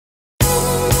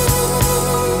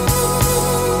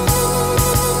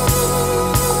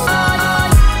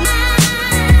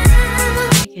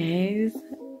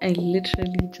I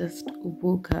literally just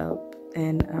woke up,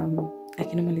 and I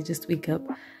can normally just wake up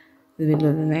in the middle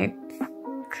of the night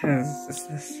because this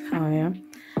is how I am.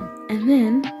 And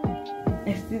then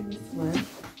I see this one.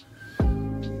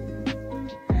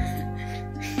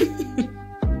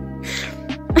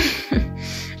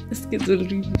 This kid's will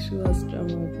really show us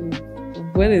drama.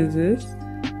 What is this?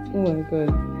 Oh my god.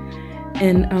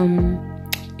 And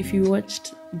if you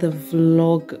watched the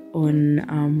vlog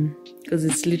on because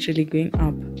it's literally going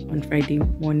up on Friday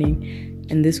morning,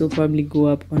 and this will probably go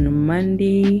up on a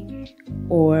Monday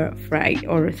or Friday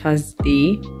or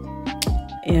Thursday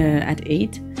at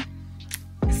 8.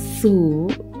 So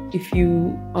if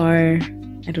you are,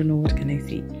 I don't know, what can I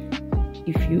say,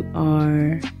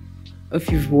 if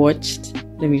you've watched,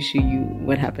 let me show you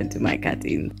what happened to my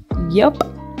curtains. Yup,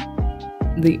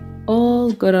 they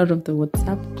all got out of the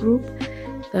WhatsApp group.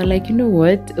 They're like, you know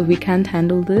what, we can't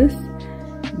handle this,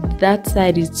 that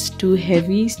side is too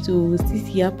heavy, so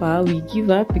sisi hapa we give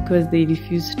up, because they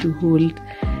refuse to hold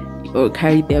or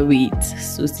carry their weight.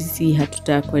 So sisi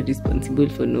hatutakuwa responsible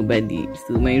for nobody.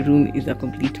 So my room is a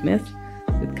complete mess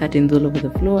with curtains all over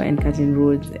the floor and curtain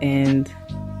rods, and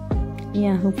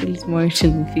yeah, hopefully tomorrow it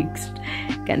will be fixed.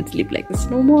 Can't sleep like this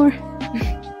no more.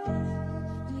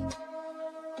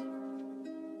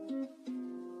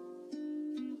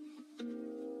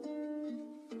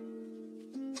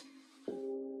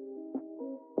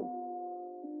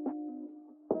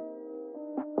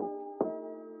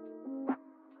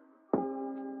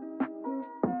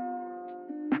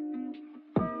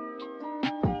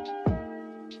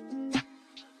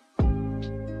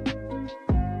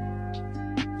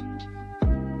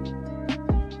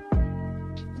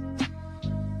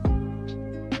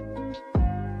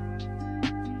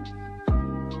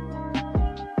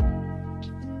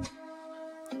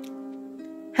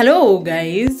 Hello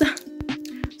guys,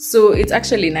 so it's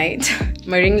actually night.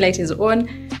 My ring light is on.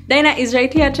 Dinah is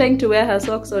right here trying to wear her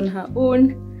socks on her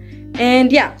own,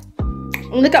 and yeah,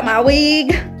 look at my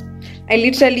wig. I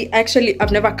literally,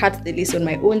 I've never cut the lace on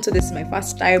my own, so this is my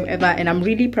first time ever, and I'm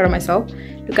really proud of myself.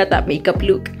 Look at that makeup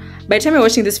look. By the time you're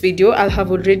watching this video, I'll have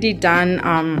already done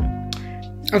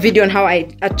a video on how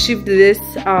I achieved this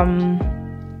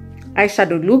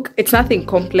eyeshadow look. It's nothing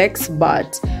complex,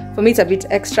 but for me it's a bit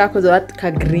extra because of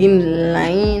that green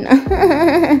line.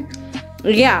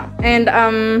 Yeah, and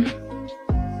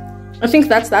I think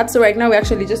that's that. So right now we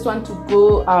actually just want to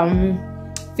go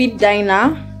feed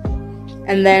Dinah,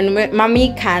 and then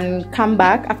mommy can come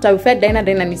back after we fed Dinah.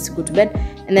 Dinah needs to go to bed,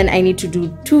 and then I need to do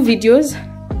 2 videos,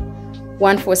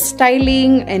 one for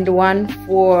styling and one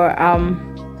for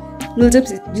you'll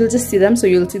just see them, so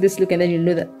you'll see this look and then you'll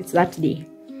know that it's that day.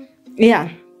 Yeah,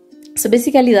 so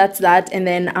basically that's that. And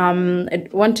then I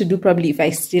want to do, probably if I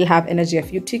still have energy, a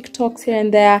few TikToks here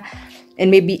and there, and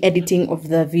maybe editing of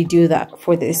the video that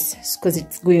for this, because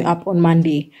it's going up on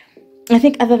Monday. I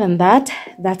think other than that,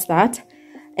 that's that.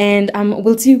 And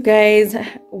we'll see you guys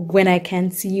when I can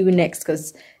see you next,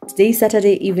 because today's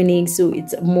Saturday evening, so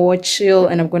it's more chill,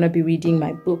 and I'm gonna be reading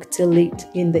my book till late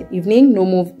in the evening. No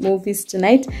movies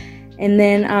tonight. And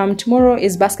then tomorrow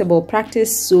is basketball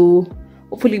practice, so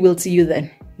hopefully we'll see you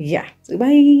then. Yeah, so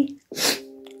bye.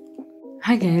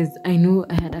 Hi guys, I know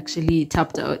I had actually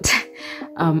tapped out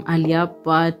earlier,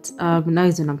 but now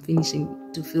is when I'm finishing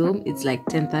to film. It's like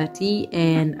 10:30,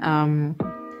 and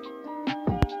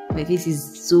my face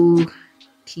is so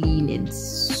clean and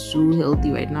so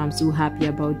healthy right now. I'm so happy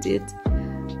about it.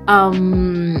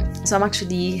 So I'm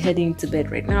actually heading to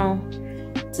bed right now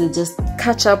to just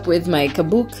catch up with my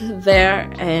kabook there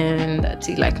and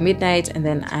till like midnight, and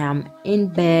then I am in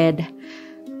bed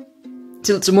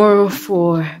till tomorrow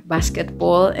for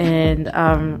basketball. And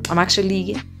I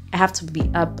have to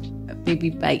be up maybe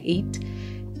by 8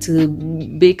 to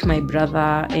bake my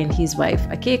brother and his wife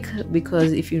a cake,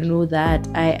 because if you know that,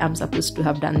 I am supposed to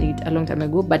have done it a long time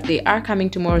ago, but they are coming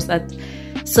tomorrow,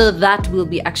 so that will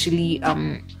be actually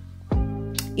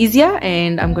easier,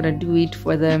 and I'm gonna do it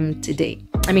for them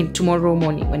tomorrow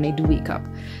morning when I do wake up.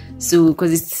 So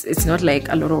because it's not like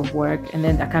a lot of work, and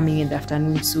then they're coming in the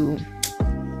afternoon. So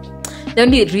the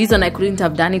only reason I couldn't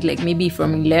have done it like maybe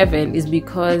from 11 is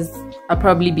because I'll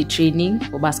probably be training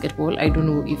for basketball. I don't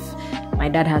know if my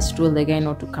dad has told the guy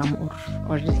not to come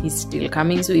or he's still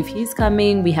coming. So if he's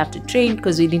coming, we have to train,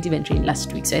 because we didn't even train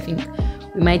last week, so I think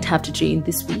we might have to train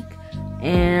this week.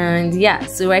 And yeah,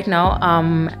 so right now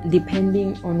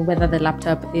depending on whether the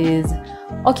laptop is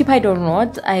occupied or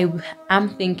not, I am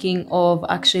thinking of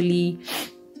actually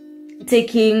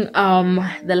taking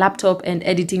the laptop and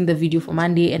editing the video for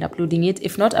Monday and uploading it.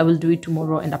 If not, I will do it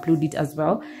tomorrow and upload it as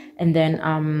well. And then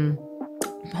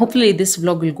hopefully this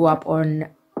vlog will go up on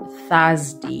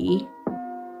Thursday.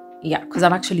 Yeah, because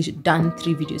I've actually done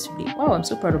 3 videos today. Wow, I'm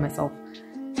so proud of myself.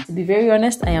 To be very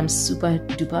honest, I am super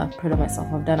duper proud of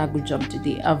myself. I've done a good job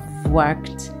today. I've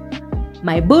worked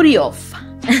my booty off.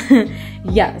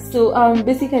 Yeah, so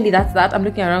basically that's that. I'm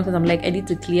looking around because I'm like, I need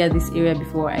to clear this area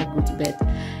before I go to bed,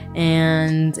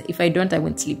 and if I don't, I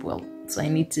won't sleep well. So I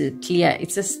need to clear.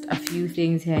 It's just a few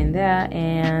things here and there,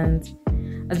 and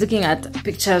I was looking at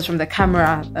pictures from the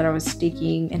camera that I was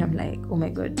taking, and I'm like, oh my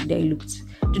god, today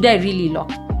I really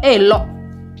locked. Hey, lock.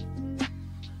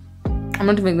 I'm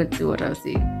not even going to say what I was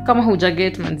saying. Kama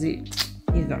hujaget manzi.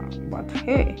 But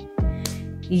hey.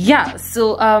 Yeah,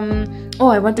 so oh,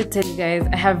 I want to tell you guys,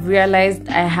 I have realized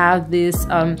I have this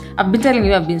I've been telling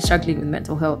you I've been struggling with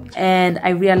mental health, and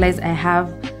I realized I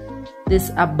have this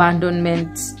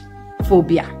abandonment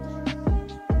phobia.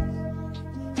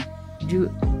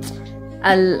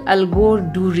 I'll go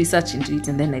do research into it,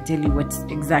 and then I tell you what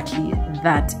exactly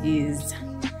that is.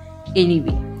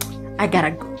 Anyway, I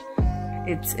gotta go.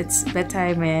 It's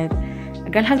bedtime and a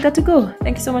girl has got to go.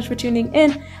 Thank you so much for tuning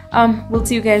in. We'll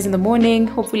see you guys in the morning.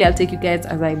 Hopefully I'll take you guys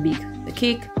as I bake the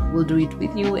cake. We'll do it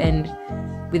with you and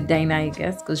with Dinah, I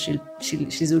guess, because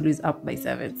she's always up by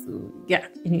 7. So yeah,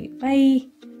 anyway, bye.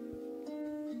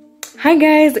 Hi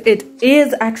guys, it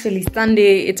is actually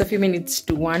Sunday. It's a few minutes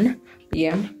to 1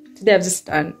 p.m. Today I've just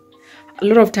done a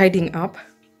lot of tidying up.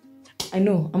 I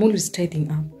know, I'm always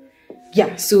tidying up.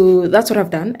 Yeah, so that's what I've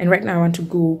done, and right now I want to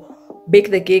go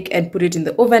bake the cake and put it in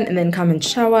the oven and then come and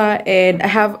shower. And I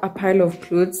have a pile of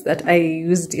clothes that I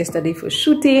used yesterday for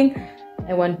shooting.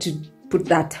 I want to put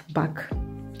that back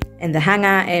in the hanger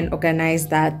and organize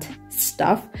that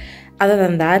stuff. Other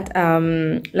than that,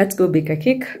 let's go bake a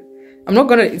cake.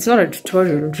 It's not a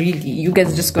tutorial really, you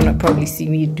guys are just gonna probably see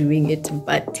me doing it,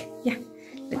 but yeah,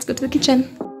 let's go to the kitchen.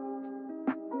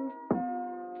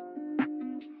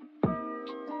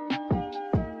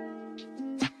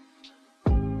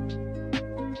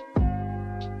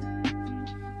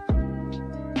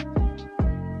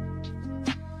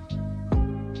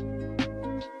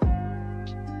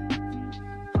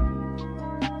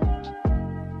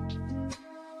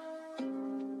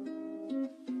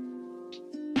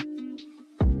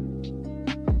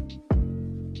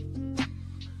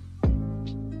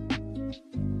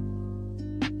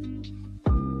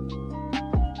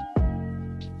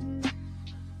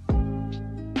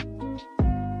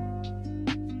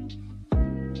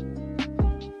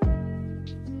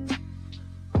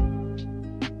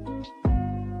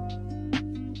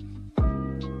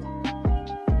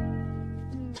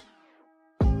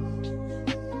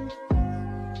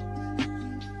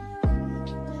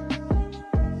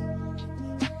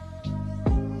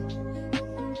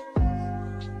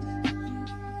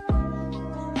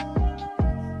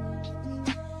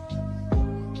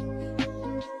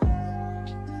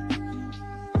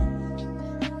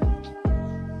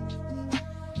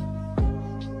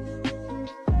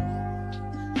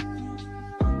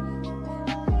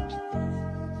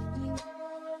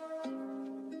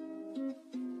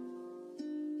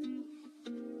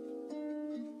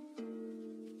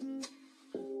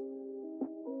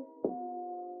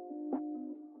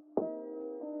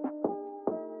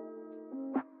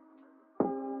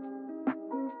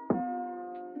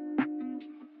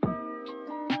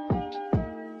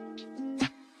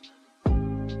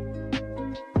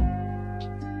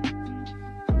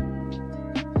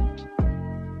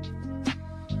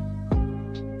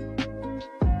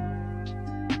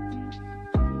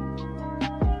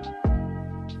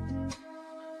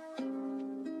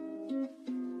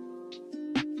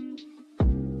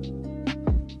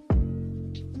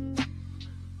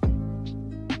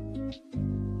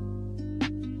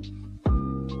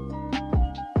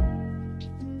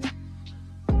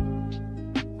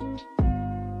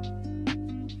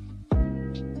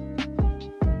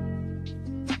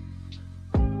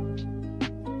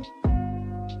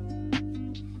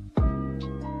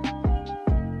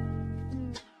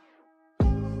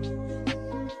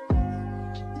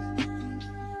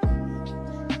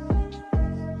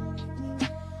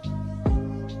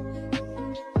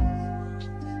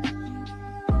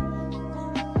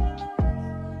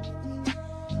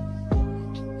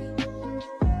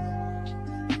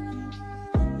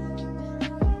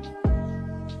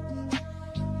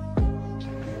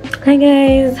 Hi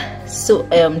guys, so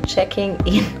I am checking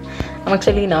in. I'm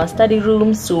actually in our study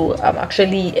room, so I'm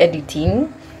actually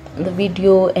editing the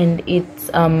video, and it's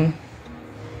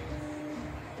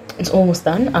almost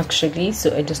done actually.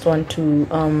 So I just want to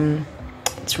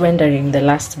it's rendering the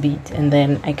last bit, and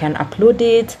then I can upload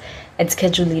it and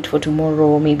schedule it for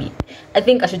tomorrow. Maybe I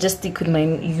think I should just stick with my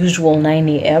usual 9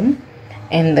 a.m.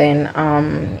 And then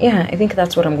yeah, I think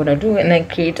that's what I'm gonna do, and then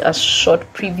create a short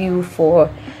preview for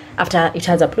after it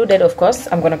has uploaded. Of course,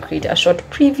 I'm gonna create a short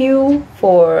preview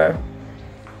for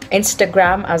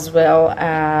Instagram as well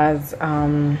as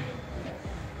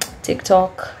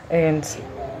TikTok and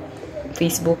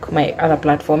Facebook, my other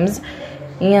platforms.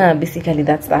 Yeah, basically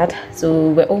that's that.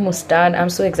 So we're almost done. I'm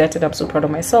so excited, I'm so proud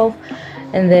of myself.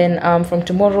 And then from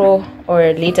tomorrow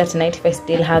or later tonight, if I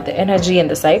still have the energy and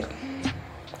the psych,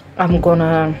 I'm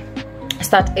gonna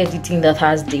start editing the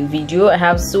Thursday video. I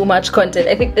have so much content.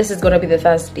 I think this is gonna be the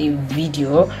Thursday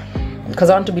video because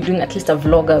I want to be doing at least a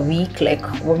vlog a week, like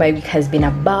what my week has been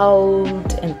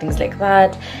about and things like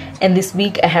that. And this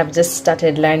week I have just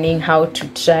started learning how to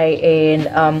try and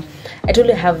I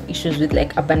totally have issues with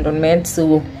like abandonment.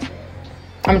 So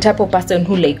I'm the type of person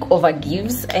who like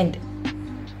overgives, and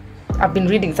I've been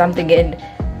reading something and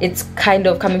it's kind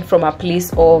of coming from a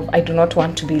place of I do not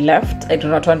want to be left, I do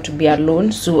not want to be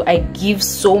alone, so I give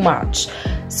so much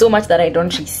that I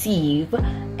don't receive.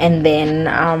 And then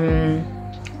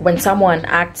when someone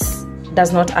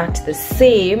does not act the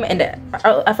same, and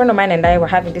a friend of mine and I were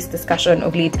having this discussion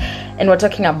of late, and we're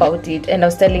talking about it, and I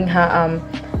was telling her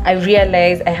I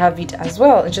realized I have it as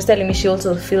well, and she's telling me she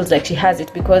also feels like she has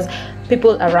it because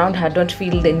people around her don't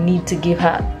feel the need to give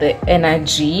her the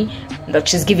energy that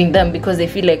she's giving them, because they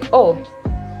feel like, oh,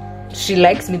 she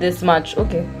likes me this much,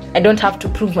 okay, I don't have to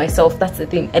prove myself. That's the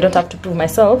thing, I don't have to prove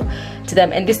myself to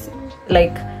them. And this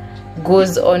like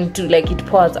goes on to like, it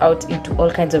pours out into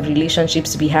all kinds of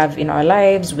relationships we have in our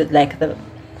lives, with like the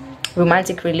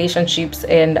romantic relationships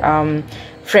and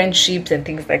friendships and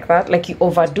things like that. Like you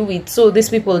overdo it, so these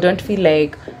people don't feel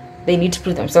like they need to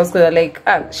prove themselves because they're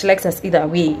like, she likes us either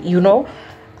way, you know,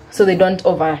 so they don't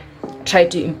over try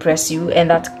to impress you. And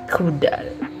that could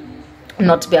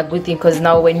not be a good thing, because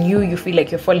now when you feel like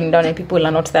you're falling down and people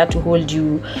are not there to hold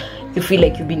you, you feel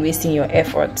like you've been wasting your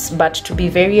efforts. But to be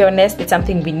very honest, it's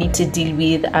something we need to deal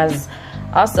with as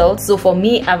ourselves. So for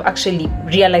me, I've actually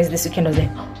realized this weekend, I was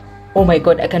like, oh my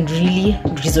god, I can really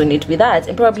resonate with that,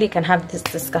 and probably can have this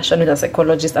discussion with a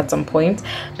psychologist at some point,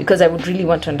 because I would really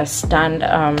want to understand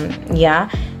yeah.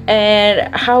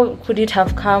 And how could it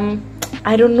have come?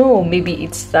 I don't know, maybe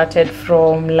it started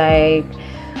from like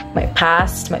my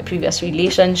past, my previous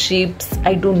relationships,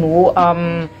 I don't know.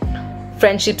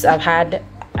 Friendships I've had,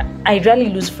 I rarely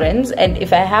lose friends, and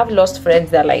if I have lost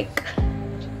friends, they're like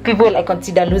people I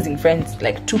consider losing friends,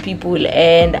 like 2 people,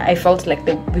 and I felt like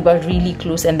we were really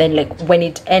close. And then like when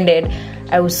it ended,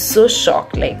 I was so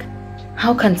shocked, like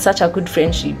how can such a good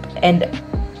friendship end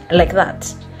like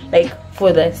that, like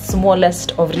for the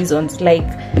smallest of reasons. Like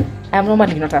I'm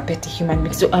normally not a petty human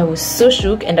being, so I was so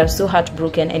shook and I was so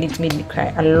heartbroken, and it made me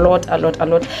cry a lot.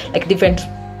 Like different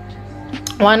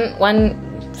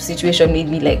one situation made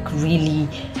me like really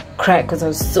cry, because I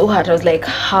was so hurt. I was like,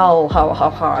 how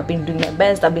I've been doing my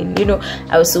best, I've been, you know,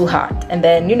 I was so hurt. And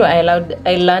then, you know, I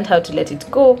learned how to let it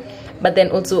go. But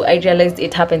then also I realized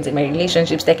it happens in my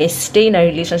relationships. Like I stay in a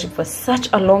relationship for such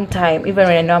a long time, even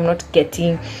when I know I'm not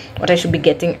getting what I should be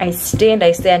getting. I stay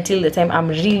until the time I'm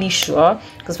really sure,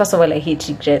 because first of all, I hate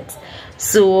regrets.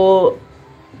 So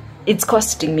it's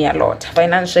costing me a lot,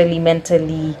 financially,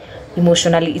 mentally,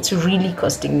 emotionally. It's really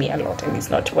costing me a lot, and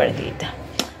it's not worth it.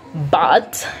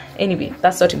 But anyway,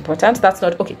 that's not important. That's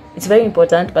not okay, it's very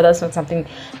important, but that's not something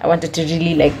I wanted to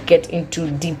really like get into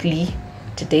deeply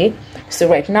today. So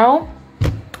right now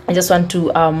I just want to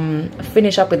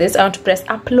finish up with this. I want to press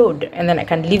upload, and then I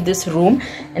can leave this room,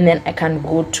 and then I can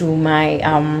go to my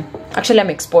actually I'm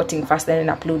exporting first and then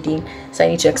uploading, so I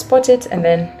need to export it and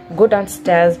then go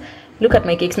downstairs, look at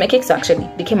my cakes. My cakes actually,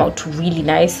 they came out really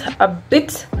nice, a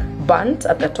bit burnt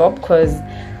at the top because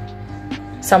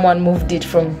someone moved it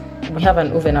from, we have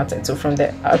an oven outside, so from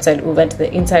the outside oven to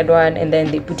the inside one, and then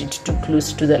they put it too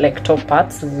close to the like top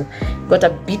part, so got a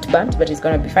bit burnt, but it's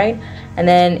gonna be fine. And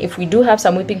then if we do have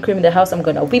some whipping cream in the house, I'm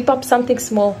gonna whip up something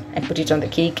small and put it on the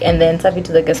cake, and then serve it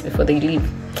to the guests before they leave.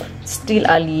 Still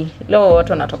early, low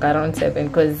what wanna talk around 7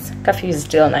 because curfew is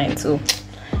still 9, so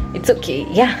it's okay.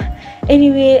 Yeah,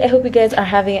 anyway, I hope you guys are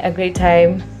having a great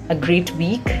time, a great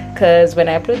week, because when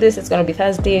I upload this, it's gonna be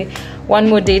Thursday, one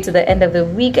more day to the end of the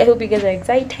week. I hope you guys are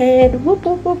excited. Whoop,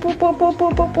 whoop, whoop, whoop, whoop, whoop,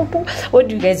 whoop, whoop, whoop. What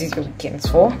do you guys use your weekends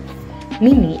for?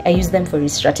 Me, I use them for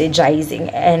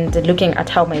strategizing and looking at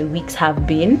how my weeks have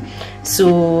been.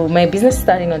 So my business is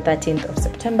starting on 13th of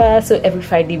September, so every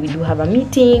Friday we do have a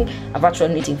meeting, a virtual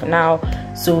meeting for now.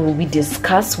 So we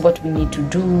discuss what we need to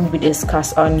do, we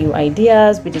discuss our new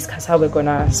ideas, we discuss how we're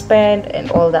gonna spend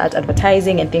and all that,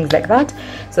 advertising and things like that.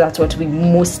 So that's what we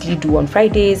mostly do on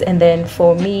Fridays. And then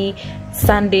for me,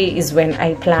 Sunday is when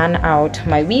I plan out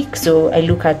my week. So I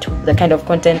look at the kind of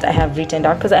content I have written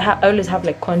down, because I always have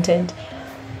like content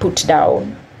put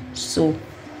down. So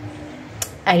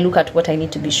I look at what I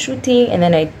need to be shooting, and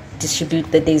then I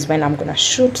distribute the days when I'm gonna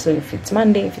shoot. So if it's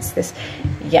Monday, if it's this,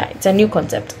 yeah, it's a new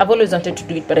concept. I've always wanted to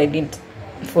do it, but I didn't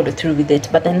follow through with it.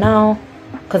 But then now,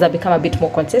 because I've become a bit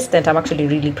more consistent, I'm actually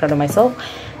really proud of myself.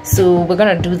 So we're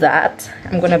gonna do that.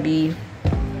 I'm gonna be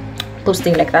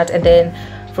posting like that. And then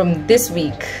from this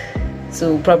week,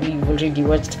 so probably you've already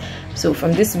watched, so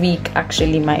from this week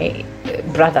actually my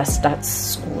brother starts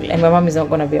school, and my mom is not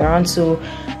going to be around, so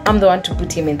I'm the one to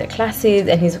put him in the classes,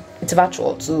 and it's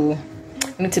virtual, so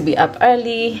I need to be up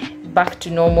early, back to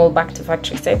normal, back to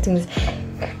factory settings.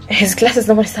 His classes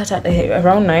normally start at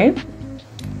around 9,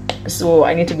 so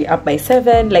I need to be up by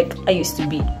 7 like I used to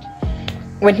be.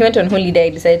 When he went on holiday, I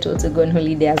decided to also go on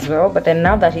holiday as well, but then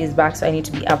now that he's back, so I need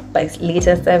to be up by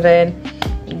later 7,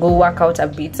 go work out a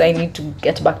bit. So I need to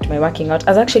get back to my working out.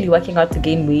 I was actually working out to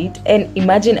gain weight, and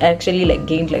imagine I actually like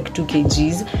gained like 2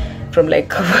 kgs from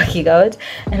like working out,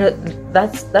 and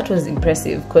that was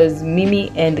impressive, because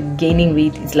Mimi and gaining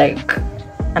weight is like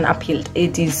an uphill.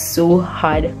 It is so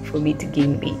hard for me to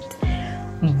gain weight,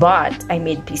 but I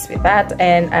made peace with that,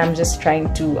 and I'm just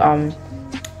trying to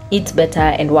eat better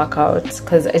and work out,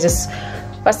 because I just,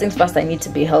 first things first, I need to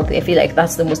be healthy. I feel like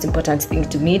that's the most important thing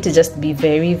to me, to just be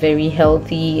very, very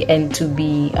healthy, and to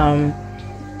be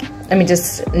let me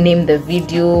just name the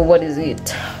video. What is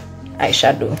it?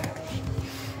 Eyeshadow.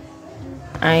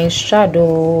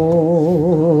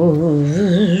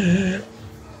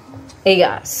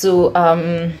 Yeah, so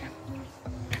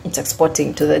it's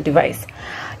exporting to the device.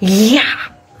 Yeah,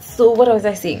 so what was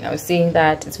I saying? I was saying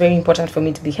that it's very important for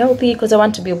me to be healthy, because I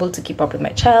want to be able to keep up with my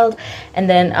child, and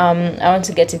then I want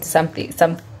to get into something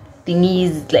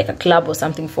is like a club or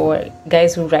something for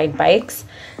guys who ride bikes.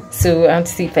 So I want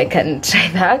to see if I can try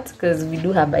that, because we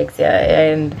do have bikes here,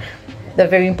 and they're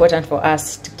very important for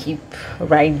us to keep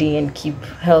riding and keep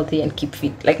healthy and keep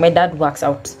fit. Like my dad works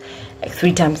out like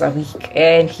 3 times a week,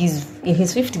 and he's in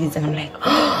his 50s, and I'm like,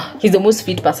 oh, he's the most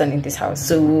fit person in this house.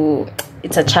 So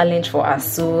it's a challenge for us.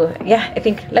 So yeah, I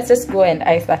think let's just go and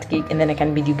ice that cake, and then I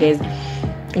can bid you guys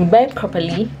buy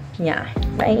properly. Yeah,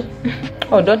 bye.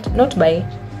 Oh, not buy,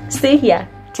 stay here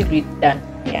till we're done.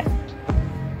 Yeah.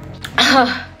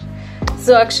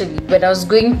 So actually, when I was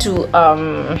going to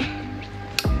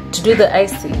do the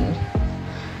icing,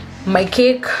 my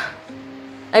cake,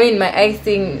 my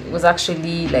icing was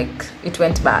actually like, it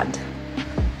went bad.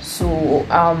 So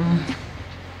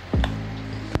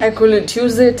I couldn't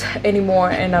use it anymore,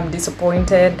 and I'm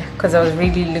disappointed, because I was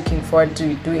really looking forward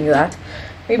to doing that.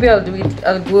 Maybe I'll do it,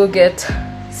 I'll go get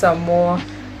some more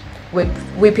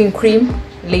whipping cream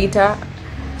later,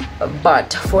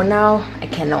 but for now I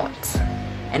cannot,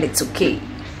 and it's okay.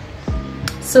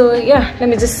 So yeah, let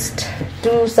me just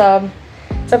do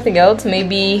something else.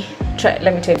 Maybe try,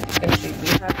 let me tell you, we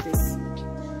have this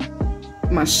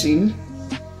machine.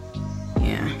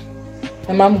 Yeah,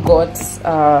 my mom got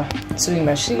sewing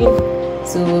machine,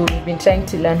 so we've been trying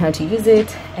to learn how to use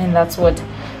it, and that's what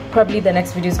probably the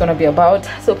next video is gonna be about.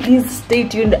 So please stay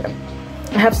tuned.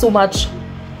 I have so much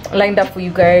lined up for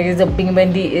you guys. The Big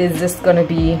Wendy is just gonna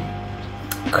be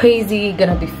crazy,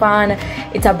 gonna be fun.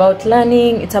 It's about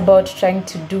learning, it's about trying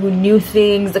to do new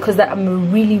things, because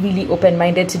I'm really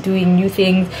open-minded to doing new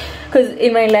things. Because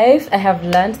in my life I have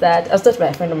learned that, I was taught by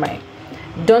a friend of mine,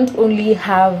 don't only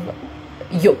have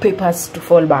your papers to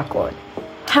fall back on,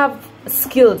 have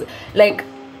skills. Like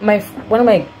one of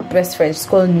my best friends is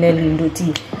called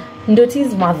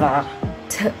Ndoti's mother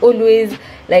always,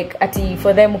 like,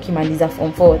 for them ukimaliza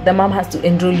form 4, the mom has to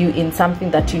enroll you in something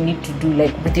that you need to do,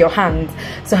 like with your hands.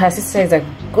 So her sister is a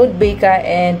good baker,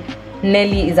 and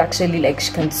Nelly is actually like,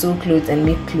 she can sew clothes and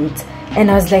make clothes. And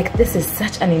I was like, this is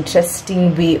such an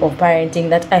interesting way of parenting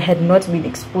that I had not been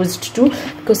exposed to,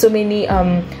 because so many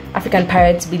African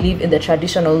parents believe in the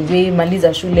traditional way,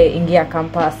 maliza shule, ingia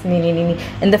campus, nini.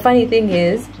 And the funny thing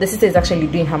is, the sister is actually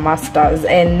doing her master's,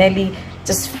 and Nelly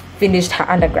just finished her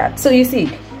undergrad. So you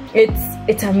see,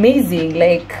 it's amazing.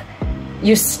 Like,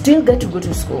 you still get to go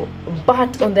to school,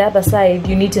 but on the other side,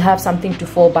 you need to have something to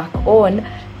fall back on,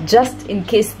 just in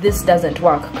case this doesn't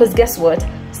work. Because guess what,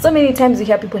 so many times you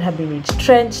hear people have been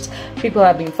retrenched, people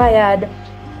have been fired.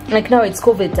 Like now it's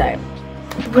COVID time,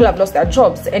 people have lost their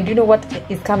jobs, and you know what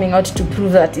is coming out to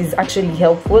prove that is actually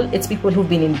helpful? It's people who've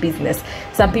been in business,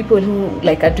 some people who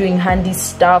like are doing handy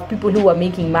stuff, people who are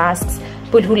making masks,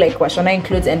 people who like washoning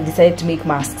clothes and decided to make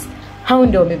masks. How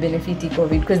do they benefit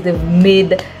COVID? Because they've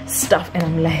made stuff, and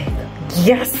I'm like,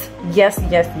 yes, yes,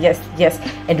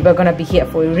 and we're gonna be here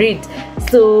for it.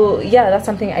 So yeah, that's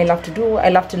something I love to do. I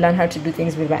love to learn how to do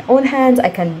things with my own hands. I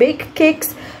can bake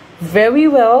cakes very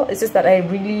well. It's just that I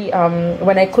really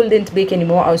when I couldn't bake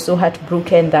anymore, I was so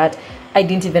heartbroken that I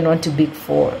didn't even want to bake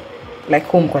for like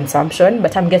home consumption.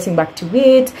 But I'm getting back to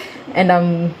it, and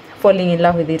I'm falling in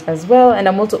love with it as well. And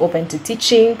I'm also open to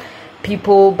teaching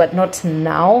people, but not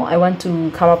now. I want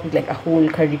to come up with like a whole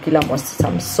curriculum of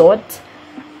some sort.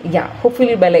 Yeah,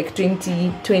 hopefully by like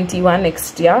 2021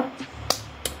 next year,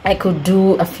 I could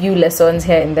do a few lessons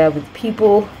here and there with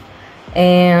people.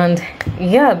 And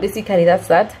yeah, basically that's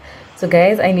that. So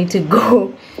guys, I need to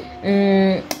go.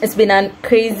 It's been a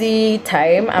crazy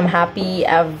time. I'm happy.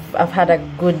 I've had a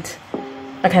good,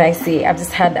 what can I say, I've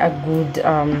just had a good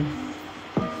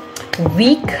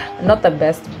week. Not the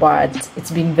best, but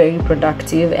it's been very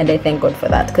productive, and I thank God for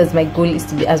that, because my goal is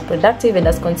to be as productive and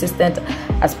as consistent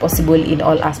as possible in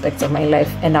all aspects of my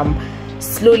life, and I'm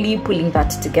slowly pulling that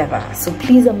together. So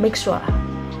please make sure,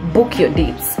 book your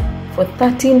dates for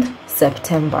 13th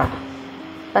September.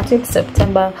 13th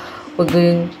September, we're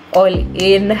going all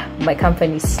in. My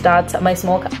company starts, my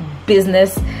small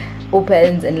business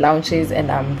opens and launches, and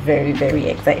I'm very, very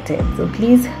excited. So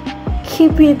please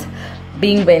keep it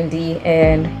being Wendy,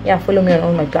 and yeah, follow me on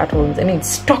all my platforms. I mean,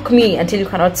 stalk me until you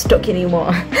cannot stalk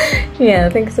anymore. Yeah,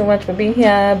 thanks so much for being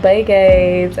here. Bye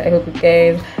guys. I hope you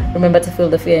guys remember to feel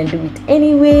the fear and do it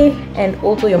anyway. And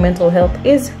also, your mental health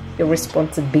is your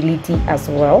responsibility as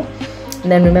well.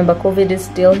 And then remember, COVID is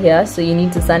still here, so you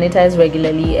need to sanitize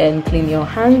regularly and clean your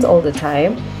hands all the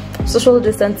time. Social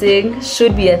distancing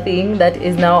should be a thing that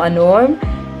is now a norm.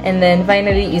 And then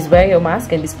finally is wear your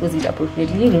mask and dispose it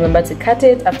appropriately. Remember to cut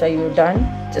it after you're done,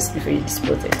 just before you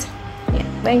dispose it.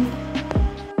 Yeah, bye.